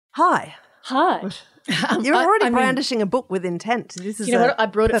Hi. Hi. You're already brandishing a book with intent. You know what? I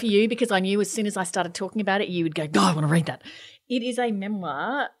brought it for you because I knew as soon as I started talking about it, you would go, "Oh, I want to read that." It is a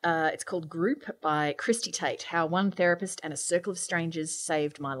memoir. It's called Group by Christy Tate, How One Therapist and a Circle of Strangers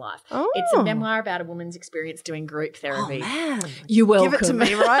Saved My Life. Oh. It's a memoir about a woman's experience doing group therapy. Oh, man. You're welcome. Give it to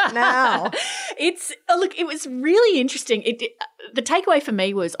me right now. Look, it was really interesting. The takeaway for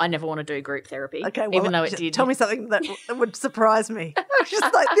me was I never want to do group therapy. Okay, well, even though it did. Tell me something that would surprise me.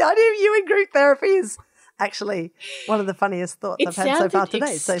 Just like the idea of you in group therapy is actually one of the funniest thoughts I've had so far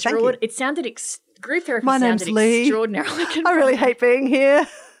today. So thank you. It sounded group therapy My sounded name's Lee. extraordinarily confusing. I really hate being here.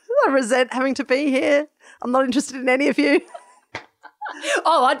 I resent having to be here. I'm not interested in any of you.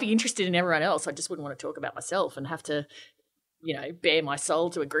 Oh, I'd be interested in everyone else. I just wouldn't want to talk about myself and have to, bare my soul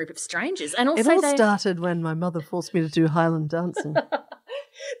to a group of strangers. And also, it all started when my mother forced me to do Highland dancing.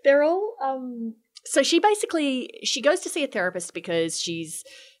 They're all. So she goes to see a therapist because she's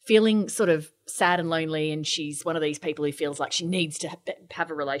feeling sort of sad and lonely, and she's one of these people who feels like she needs to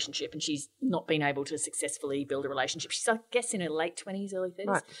have a relationship, and she's not been able to successfully build a relationship. She's, I guess, in her late 20s, early 30s.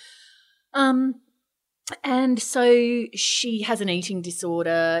 Right. And so she has an eating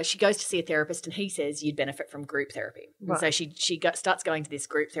disorder. She goes to see a therapist, and he says you'd benefit from group therapy. Right. And so she starts going to this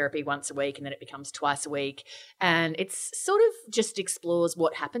group therapy once a week, and then it becomes twice a week. And it's sort of just explores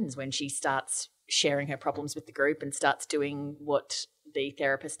what happens when she starts sharing her problems with the group and starts doing what the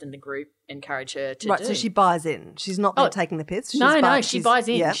therapist and the group encourage her to do. Right, so she buys in. She's not taking the piss. She buys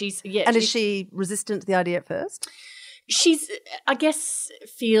in. Yeah. And is she resistant to the idea at first? She's, I guess,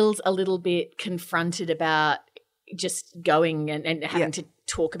 feels a little bit confronted about just going and having to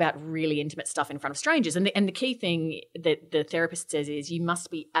talk about really intimate stuff in front of strangers. And the key thing that the therapist says is you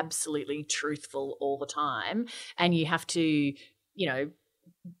must be absolutely truthful all the time, and you have to,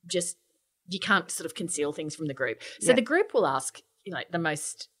 just you can't sort of conceal things from the group. So the group will ask, the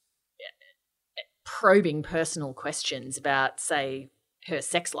most probing personal questions about, say, her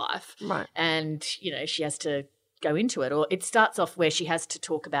sex life. Right. And, she has to go into it. Or it starts off where she has to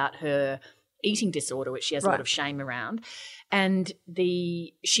talk about her eating disorder, which she has a lot of shame around. And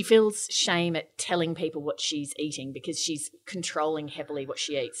she feels shame at telling people what she's eating because she's controlling heavily what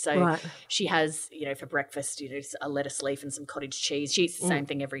she eats. So she has, for breakfast, a lettuce leaf and some cottage cheese. She eats the same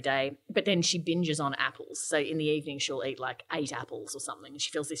thing every day, but then she binges on apples. So in the evening she'll eat like 8 apples or something. And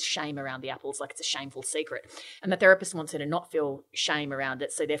she feels this shame around the apples, like it's a shameful secret. And the therapist wants her to not feel shame around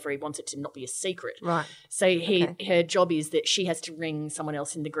it, so therefore he wants it to not be a secret. Right. So her job is that she has to ring someone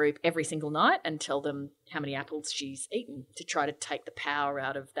else in the group every single night and tell them how many apples she's eaten to try to take the power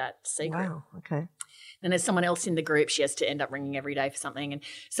out of that secret. Wow, okay. And there's someone else in the group she has to end up ringing every day for something. And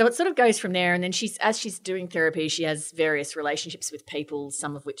so it sort of goes from there. And then as she's doing therapy, she has various relationships with people,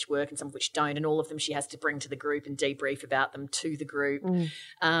 some of which work and some of which don't. And all of them she has to bring to the group and debrief about them to the group. It's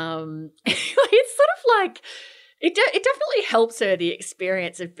sort of like it definitely helps her, the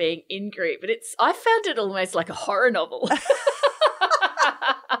experience of being in group. But I found it almost like a horror novel.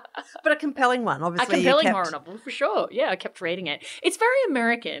 But a compelling one, obviously. A compelling horror novel, for sure. Yeah, I kept reading it. It's very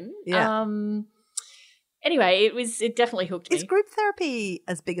American. Yeah. Anyway, it definitely hooked me. Is group therapy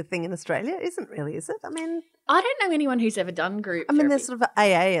as big a thing in Australia? Isn't really, is it? I mean, I don't know anyone who's ever done group therapy. There's sort of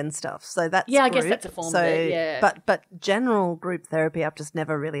AA and stuff, so that's I group. guess that's a form of it, yeah. But general group therapy I've just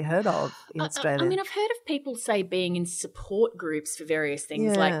never really heard of in Australia. I've heard of people, say, being in support groups for various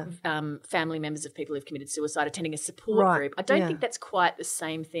things, like family members of people who've committed suicide attending a support group. I don't think that's quite the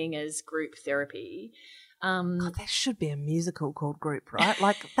same thing as group therapy. God, there should be a musical called Group, right?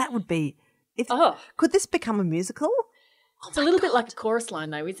 Like that would be... Could this become a musical? It's a little bit like a chorus line,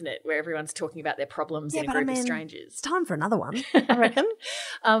 though, isn't it? Where everyone's talking about their problems in a group of strangers. It's time for another one, I reckon.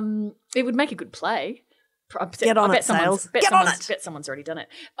 It would make a good play. Get on it, Sales. Get on it. I bet someone's already done it.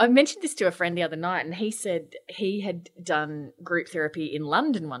 I mentioned this to a friend the other night, and he said he had done group therapy in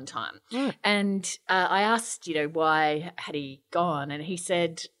London one time. Right. And I asked, why had he gone? And he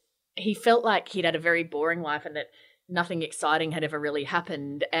said he felt like he'd had a very boring life and that nothing exciting had ever really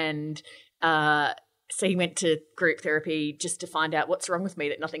happened. And so he went to group therapy just to find out what's wrong with me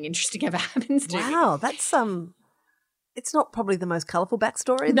that nothing interesting ever happens to me. Wow, that's it's not probably the most colourful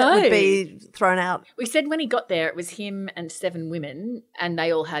backstory that would be thrown out. We said when he got there it was him and 7 women, and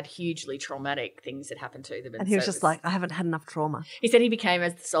they all had hugely traumatic things that happened to them. And he was just like, I haven't had enough trauma. He said he became,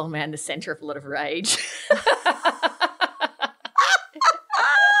 as the soul man, the centre of a lot of rage.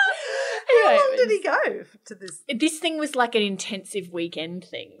 How long did he go to this? This thing was like an intensive weekend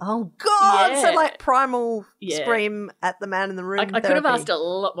thing. Oh, God. Yeah. So like primal scream at the man in the room I could have asked a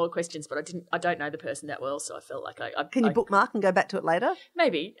lot more questions, but I don't know the person that well, so I felt like I Can you bookmark and go back to it later?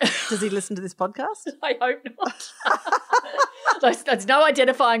 Maybe. Does he listen to this podcast? I hope not. There's no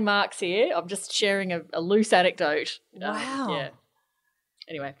identifying marks here. I'm just sharing a loose anecdote. Wow. Yeah.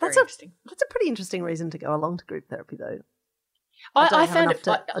 Anyway, very interesting. That's a pretty interesting reason to go along to group therapy, though. I found it.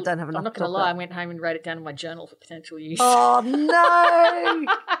 I don't have enough. I'm not going to lie. I went home and wrote it down in my journal for potential use. Oh, no.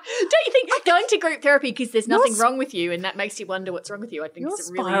 Don't you think going to group therapy because there's nothing wrong with you and that makes you wonder what's wrong with you? I think it's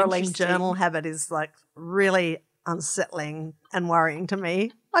really spiraling interesting. journal habit is like really unsettling and worrying to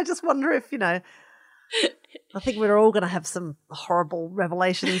me. I just wonder if, I think we're all going to have some horrible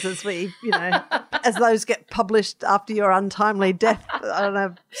revelations as we, as those get published after your untimely death on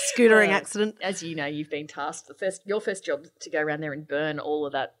a scootering accident. As you know, you've been tasked. Your first job to go around there and burn all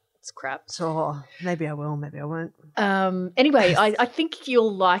of that crap. Sure. Maybe I will, maybe I won't. Anyway, I think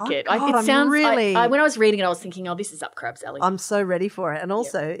you'll like it. God, it sounds really... when I was reading it, I was thinking, oh, this is up Crab's alley. I'm so ready for it. And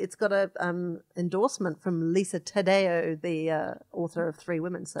also, it's got a endorsement from Lisa Taddeo, the author of Three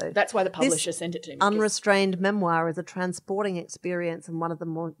Women. So that's why the publisher sent it to me. Unrestrained memoir is a transporting experience and one of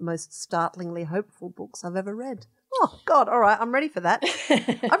the most startlingly hopeful books I've ever read. Oh, God. All right. I'm ready for that.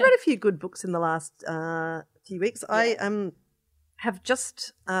 I've read a few good books in the last few weeks. Yeah. I have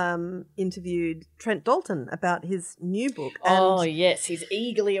just interviewed Trent Dalton about his new book. And yes, his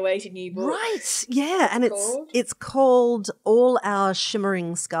eagerly awaited new book. Right, yeah, and it's called All Our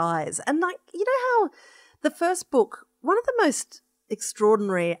Shimmering Skies. And like, you know how the first book, one of the most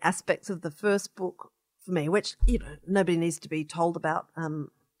extraordinary aspects of the first book for me, which, nobody needs to be told about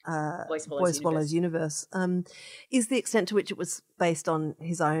Boy Swallows Universe, is the extent to which it was based on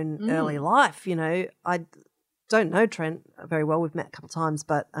his own early life. I don't know Trent very well. We've met a couple of times,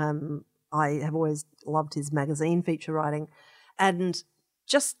 but I have always loved his magazine feature writing, and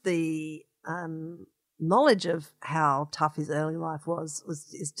just the knowledge of how tough his early life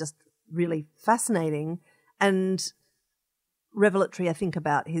is just really fascinating and revelatory. I think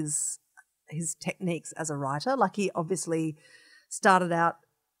about his techniques as a writer. Like, he obviously started out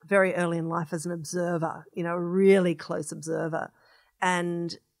very early in life as an observer, a really close observer,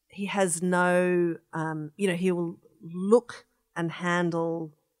 and he has no, he will look and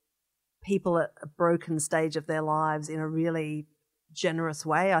handle people at a broken stage of their lives in a really generous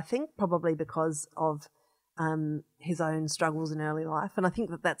way, I think, probably because of his own struggles in early life. And I think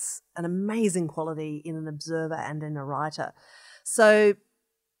that that's an amazing quality in an observer and in a writer. So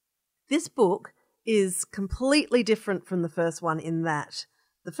this book is completely different from the first one in that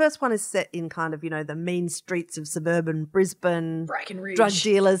the first one is set in kind of, the mean streets of suburban Brisbane. Brackenridge. Drug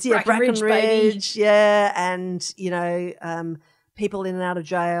dealers. Yeah, Brackenridge. Yeah, and, people in and out of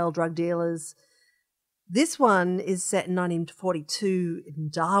jail, drug dealers. This one is set in 1942 in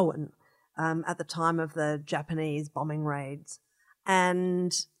Darwin at the time of the Japanese bombing raids.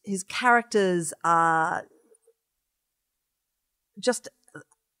 And his characters are just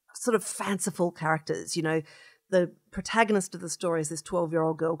sort of fanciful characters, The protagonist of the story is this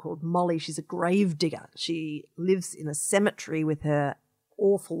 12-year-old girl called Molly. She's a grave digger. She lives in a cemetery with her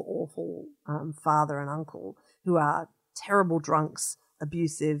awful father and uncle, who are terrible drunks,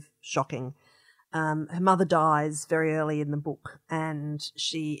 abusive, shocking. Her mother dies very early in the book, and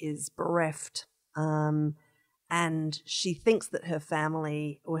she is bereft. And she thinks that her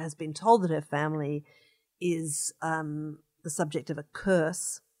family, or has been told that her family, is the subject of a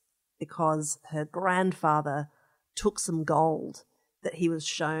curse because her grandfather took some gold that he was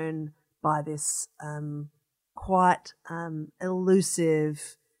shown by this quite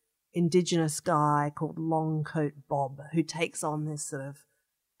elusive Indigenous guy called Longcoat Bob, who takes on this sort of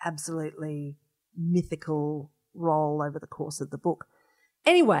absolutely mythical role over the course of the book.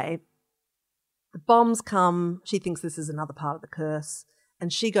 Anyway, the bombs come. She thinks this is another part of the curse,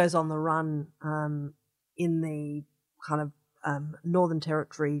 and she goes on the run in the kind of Northern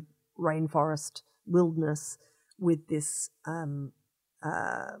Territory rainforest wilderness with this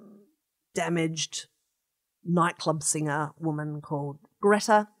damaged nightclub singer woman called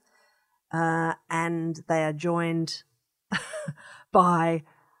Greta, and they are joined by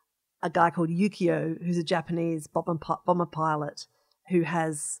a guy called Yukio, who's a Japanese bomber pilot who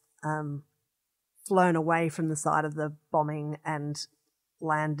has flown away from the site of the bombing and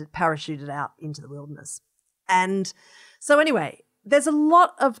parachuted out into the wilderness. And so anyway, there's a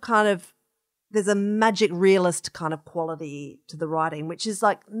lot of there's a magic realist kind of quality to the writing, which is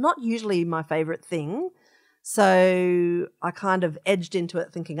like not usually my favorite thing. So I kind of edged into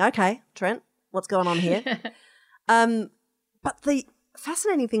it thinking, okay, Trent, what's going on here? But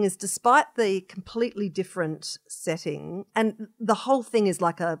fascinating thing is, despite the completely different setting, and the whole thing is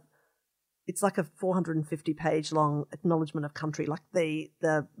like it's like a 450-page long acknowledgement of country. Like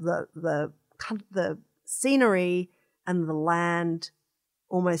the scenery and the land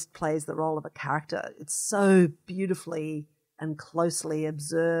almost plays the role of a character. It's so beautifully and closely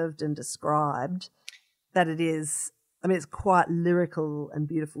observed and described that it is. I mean, it's quite lyrical and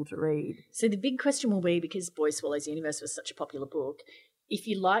beautiful to read. So the big question will be, because Boy Swallows Universe was such a popular book, if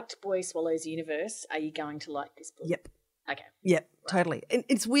you liked Boy Swallows Universe, are you going to like this book? Yep. Okay. Yep, right. Totally. And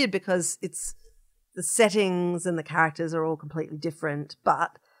it's weird because it's the settings and the characters are all completely different,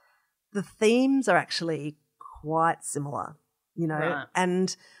 but the themes are actually quite similar, you know. Right.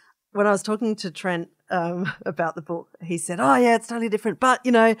 And when I was talking to Trent about the book, he said, oh, yeah, it's totally different. But,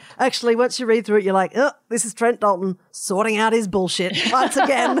 you know, actually, once you read through it, you're like, oh, this is Trent Dalton sorting out his bullshit once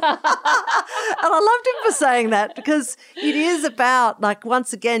again. And I loved him for saying that, because it is about, like,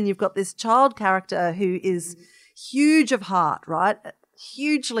 once again, you've got this child character who is huge of heart, right?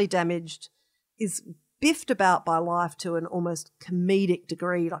 Hugely damaged, is biffed about by life to an almost comedic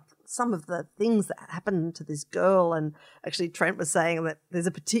degree, like some of the things that happen to this girl. And actually Trent was saying that there's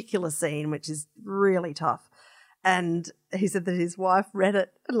a particular scene which is really tough. And he said that his wife read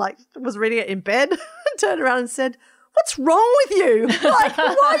it and like was reading it in bed and turned around and said, what's wrong with you? Like,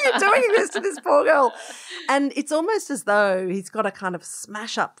 why are you doing this to this poor girl? And it's almost as though he's got to kind of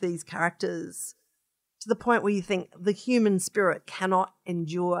smash up these characters to the point where you think the human spirit cannot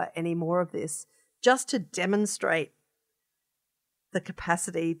endure any more of this, just to demonstrate the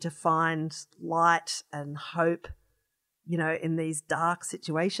capacity to find light and hope, you know, in these dark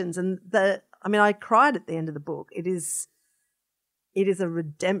situations. And I cried at the end of the book. It is a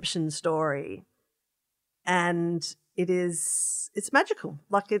redemption story, and it's magical.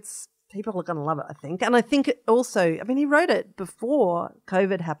 Like, people are going to love it, I think. And I think it also, I mean, he wrote it before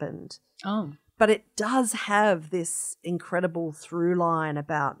COVID happened. Oh. But it does have this incredible through line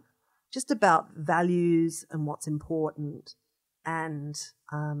about values and what's important, and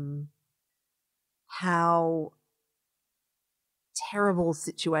how terrible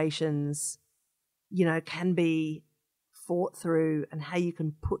situations, you know, can be fought through, and how you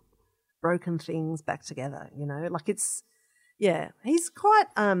can put broken things back together, you know. Like, he's quite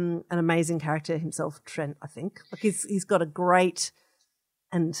an amazing character himself, Trent, I think. Like, he's got a great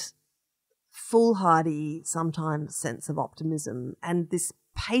and foolhardy sometimes sense of optimism, and this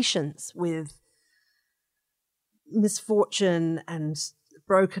patience with misfortune and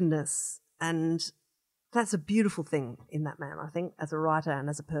brokenness, and that's a beautiful thing in that man, I think, as a writer and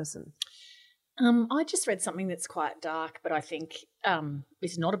as a person. I just read something that's quite dark, but I think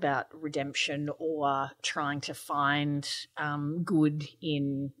it's not about redemption or trying to find good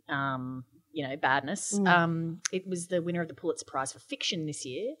in badness. It was the winner of the Pulitzer Prize for fiction this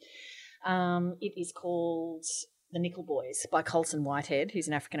year. It is called The Nickel Boys by Colson Whitehead, who's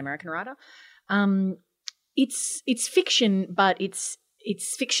an African-American writer. It's fiction, but it's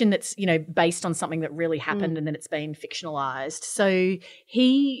fiction that's, you know, based on something that really happened, and then it's been fictionalized. So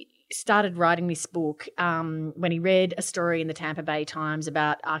he started writing this book when he read a story in the Tampa Bay Times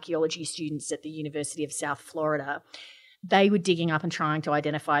about archaeology students at the University of South Florida. They were digging up and trying to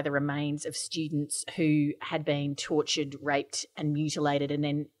identify the remains of students who had been tortured, raped and mutilated and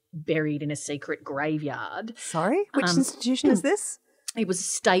then buried in a secret graveyard. Sorry? Which institution is this? It was a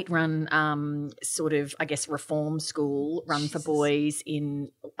state-run sort of, I guess, reform school run for boys in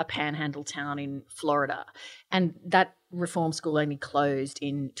a panhandle town in Florida. And that reform school only closed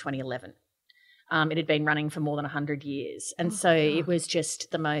in 2011. It had been running for more than 100 years. And it was just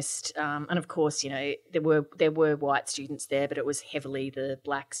the most and of course, you know, there were white students there, but it was heavily the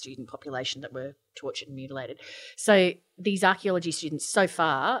black student population that were tortured and mutilated. So these archaeology students so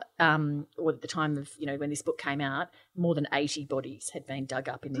far, or at the time of, you know, when this book came out, more than 80 bodies had been dug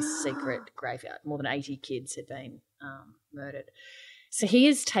up in this secret graveyard. More than 80 kids had been murdered. So he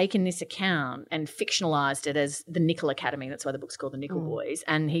has taken this account and fictionalized it as the Nickel Academy. That's why the book's called The Nickel Boys.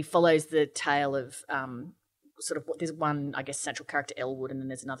 And he follows the tale of sort of, there's one, I guess, central character, Elwood, and then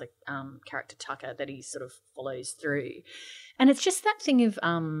there's another character, Tucker, that he sort of follows through. And it's just that thing of,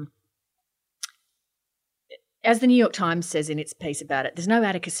 as the New York Times says in its piece about it, there's no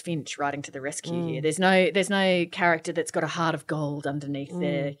Atticus Finch riding to the rescue here. There's no character that's got a heart of gold underneath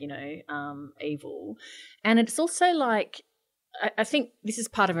their, you know, evil. And it's also like, I think this is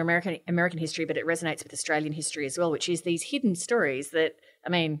part of American history, but it resonates with Australian history as well, which is these hidden stories that, I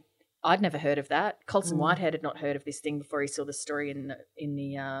mean, I'd never heard of that. Colson Whitehead had not heard of this thing before he saw the story in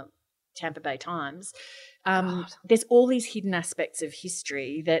the Tampa Bay Times. There's all these hidden aspects of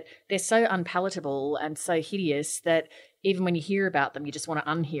history that they're so unpalatable and so hideous that even when you hear about them, you just want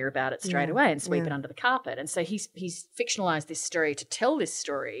to unhear about it straight away and sweep it under the carpet. And so he's fictionalized this story to tell this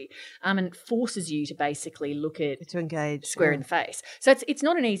story, and it forces you to basically look at to engage square in the face. So it's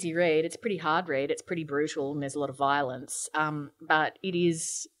not an easy read. It's a pretty hard read. It's pretty brutal, and there's a lot of violence. But it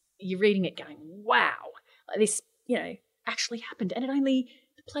is, you're reading it going, wow, this, actually happened, and the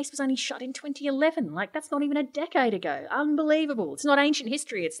place was only shut in 2011. Like, that's not even a decade ago. Unbelievable. It's not ancient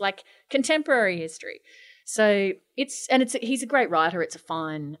history. It's like contemporary history. So he's a great writer. It's a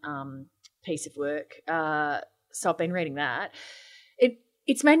fine piece of work. So I've been reading that.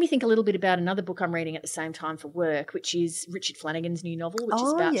 It's made me think a little bit about another book I'm reading at the same time for work, which is Richard Flanagan's new novel, which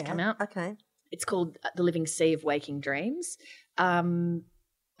is about to come out. Okay. It's called The Living Sea of Waking Dreams. I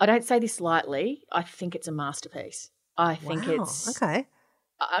don't say this lightly. I think it's a masterpiece. I think it's okay.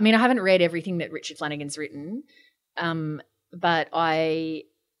 I mean, I haven't read everything that Richard Flanagan's written, but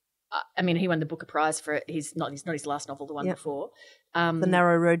he won the Booker Prize for it. He's not his last novel, the one before. The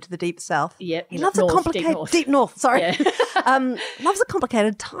Narrow Road to the Deep South. Yeah. He loves a complicated Deep North, sorry. Yeah. Loves a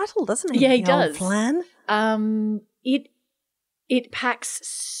complicated title, doesn't he? Yeah, he does. Plan. It packs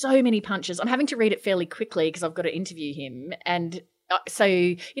so many punches. I'm having to read it fairly quickly because I've got to interview him, and so,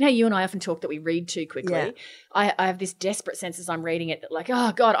 you and I often talk that we read too quickly. Yeah. I have this desperate sense as I'm reading it that, like,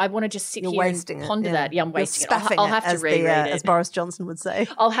 oh, God, I want to just sit here and ponder that. Yeah, I'm wasting it. I'll have to reread it. As Boris Johnson would say.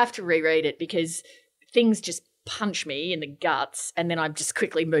 I'll have to reread it because things just punch me in the guts, and then I just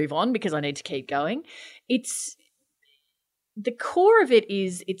quickly move on because I need to keep going. The core of it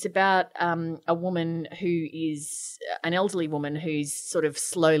is it's about a woman who is an elderly woman who's sort of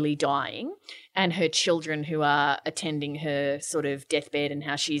slowly dying, and her children who are attending her sort of deathbed, and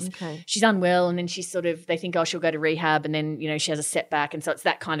how she's unwell, and then she's sort of, they think, oh, she'll go to rehab, and then, she has a setback, and so it's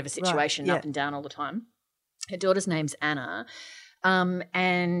that kind of a situation, up and down all the time. Her daughter's name's Anna,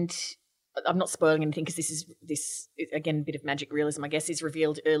 and I'm not spoiling anything because this again, a bit of magic realism, I guess, is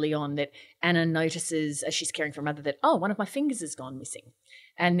revealed early on that Anna notices as she's caring for her mother that, oh, one of my fingers has gone missing.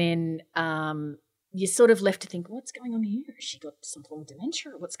 And then you're sort of left to think, what's going on here? Has she got some form of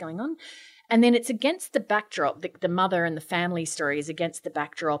dementia, or what's going on? And then it's against the backdrop, the mother and the family story is against the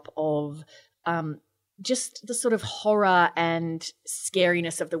backdrop of just the sort of horror and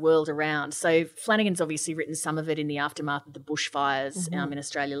scariness of the world around. So Flanagan's obviously written some of it in the aftermath of the bushfires in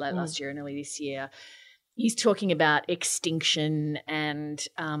Australia late last year and early this year. He's talking about extinction and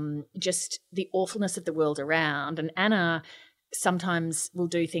just the awfulness of the world around. And Anna sometimes will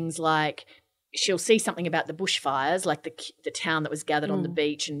do things like she'll see something about the bushfires, like the town that was gathered on the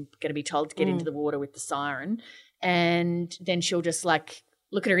beach and going to be told to get into the water with the siren. And then she'll just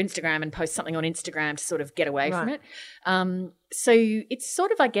look at her Instagram and post something on Instagram to sort of get away from it. So it's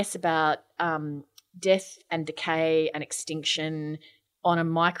sort of, I guess, about death and decay and extinction on a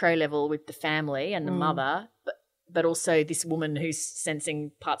micro level with the family and the mother, but also this woman who's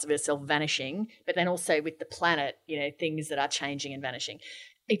sensing parts of herself vanishing, but then also with the planet, things that are changing and vanishing.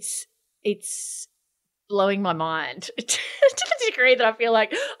 It's blowing my mind to the degree that I feel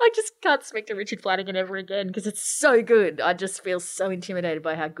like I just can't speak to Richard Flanagan ever again because it's so good. I just feel so intimidated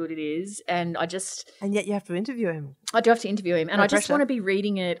by how good it is, and yet you have to interview him. I do have to interview him, and I just want to be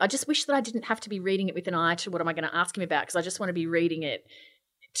reading it. I just wish that I didn't have to be reading it with an eye to what am I going to ask him about, because I just want to be reading it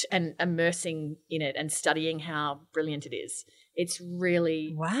and immersing in it and studying how brilliant it is. It's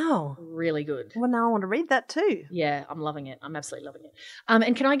really, really good. Well, now I want to read that too. Yeah, I'm loving it. I'm absolutely loving it.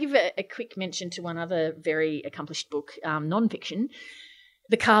 And can I give a quick mention to one other very accomplished book, nonfiction,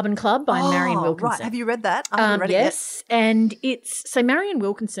 The Carbon Club by Marion Wilkinson. Right. Have you read that? I haven't read it yet. Yes, and so Marion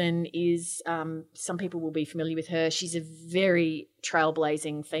Wilkinson is, some people will be familiar with her. She's a very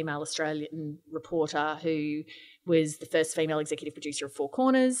trailblazing female Australian reporter who was the first female executive producer of Four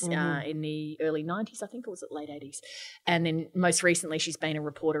Corners in the early 90s, I think, or was it late 80s? And then most recently she's been a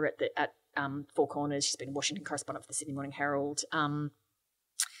reporter at Four Corners. She's been a Washington correspondent for the Sydney Morning Herald.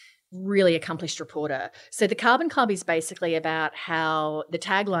 Really accomplished reporter. So the Carbon Club is basically about how the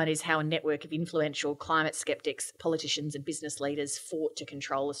tagline is how a network of influential climate skeptics, politicians and business leaders fought to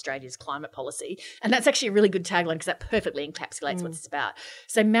control Australia's climate policy. And that's actually a really good tagline because that perfectly encapsulates what it's about.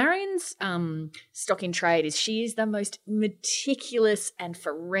 So Marion's stock in trade is she is the most meticulous and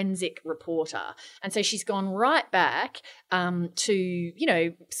forensic reporter. And so she's gone right back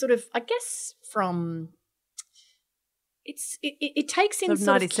to, sort of, I guess, from it takes in sort of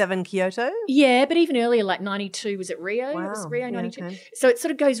 97 Kyoto? Yeah, but even earlier, like 92, was it Rio? Wow. It was Rio 92. Okay. So it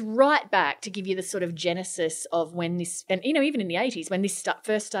sort of goes right back to give you the sort of genesis of when this, and even in the 80s, when this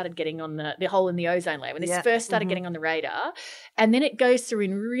first started getting on the hole in the ozone layer, when this first started getting on the radar. And then it goes through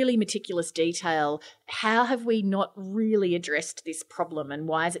in really meticulous detail, how have we not really addressed this problem and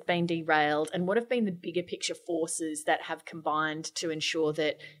why has it been derailed and what have been the bigger picture forces that have combined to ensure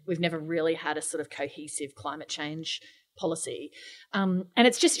that we've never really had a sort of cohesive climate change policy. And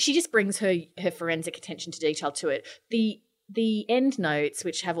it's just, she just brings her forensic attention to detail to it. The end notes,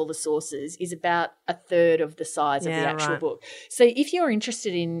 which have all the sources, is about a third of the size of the actual book. So if you're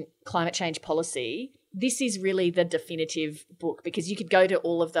interested in climate change policy, this is really the definitive book, because you could go to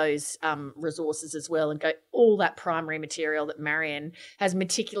all of those resources as well and go all that primary material that Marion has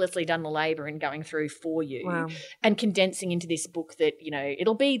meticulously done the labour in going through for you and condensing into this book that,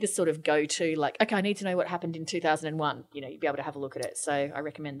 it'll be the sort of go-to, like, okay, I need to know what happened in 2001. You'll be able to have a look at it. So I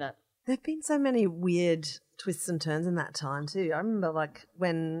recommend that. There have been so many weird twists and turns in that time too. I remember like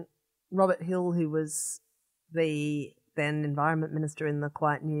when Robert Hill, who was the then Environment Minister in the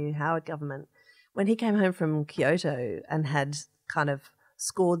quite new Howard government, when he came home from Kyoto and had kind of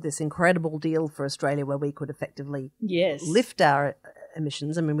scored this incredible deal for Australia where we could effectively lift our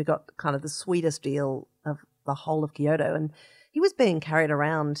emissions. I mean, we got kind of the sweetest deal of the whole of Kyoto, and he was being carried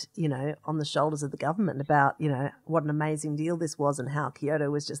around, on the shoulders of the government about, what an amazing deal this was and how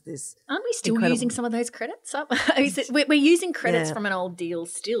Kyoto was just this. Aren't we still using some of those credits? We're using credits from an old deal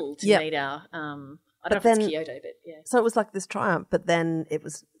still to meet our I don't know if it's Kyoto, but yeah. So it was like this triumph, but then it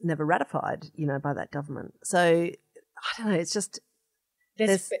was never ratified, by that government. So I don't know. It's just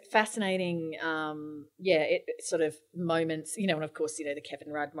there's fascinating, sort of moments, and of course, the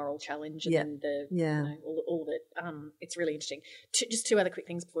Kevin Rudd moral challenge and then the all of it. It's really interesting. Just two other quick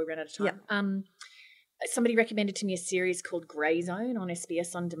things before we run out of time. Yeah. Somebody recommended to me a series called Grey Zone on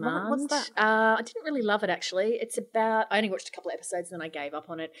SBS On Demand. What's that? I didn't really love it, actually. It's about, I only watched a couple of episodes and then I gave up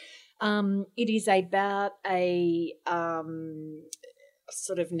on it. It is about a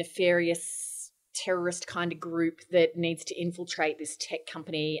sort of nefarious terrorist kind of group that needs to infiltrate this tech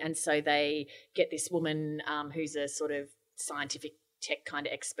company, and so they get this woman who's a sort of scientific tech kind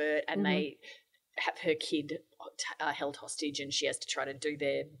of expert, and they have her kid held hostage and she has to try to do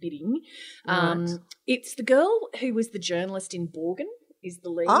their bidding. Right. It's the girl who was the journalist in Borgen is the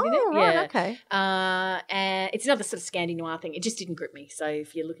lead in it. Right, okay. And it's another sort of Scandi noir thing. It just didn't grip me. So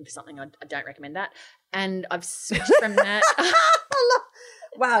if you're looking for something, I don't recommend that. And I've switched from that.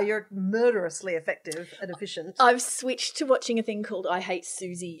 Wow, you're murderously effective and efficient. I've switched to watching a thing called I Hate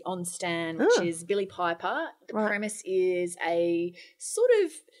Susie on Stan, which is Billie Piper. The premise is a sort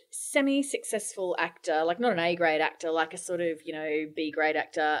of semi-successful actor, like not an A-grade actor, like a sort of, B-grade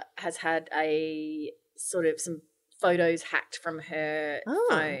actor, has had a sort of some photos hacked from her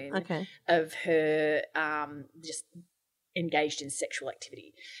phone of her just engaged in sexual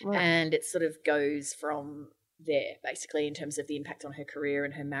activity. Right. And it sort of goes from there, basically, in terms of the impact on her career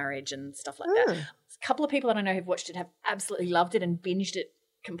and her marriage and stuff like that. A couple of people that I know who've watched it have absolutely loved it and binged it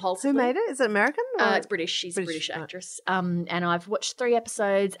compulsively. Who made it? Is it American? It's British. She's a British actress. And I've watched 3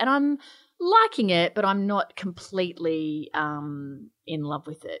 episodes and I'm liking it, but I'm not completely in love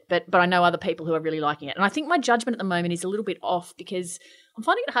with it. But I know other people who are really liking it. And I think my judgment at the moment is a little bit off because I'm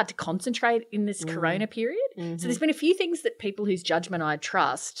finding it hard to concentrate in this corona period. Mm-hmm. So there's been a few things that people whose judgment I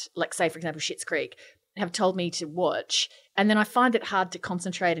trust, like say, for example, Schitt's Creek, have told me to watch, and then I find it hard to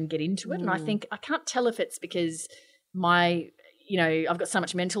concentrate and get into it. And I think I can't tell if it's because I've got so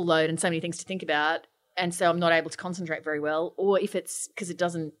much mental load and so many things to think about, and so I'm not able to concentrate very well, or if it's because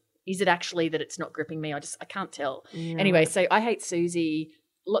is it actually that it's not gripping me? I can't tell. Yeah. Anyway, so I Hate Susie.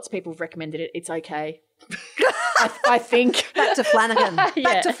 Lots of people have recommended it. It's okay. I think. Back to Flanagan.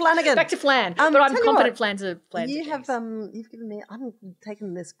 Back to Flanagan. Back to Flan. But I'm confident Flan's a Flan's you've given me, I'm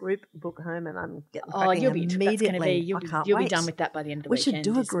taking this group book home and I'm getting you'll be immediately. You'll be done with that by the end of the weekend. We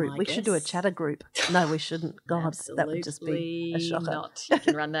should do a group. We should do a chatter group. No, we shouldn't. God, that would just be a shocker. Not. You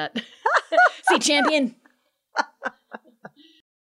can run that. See, champion.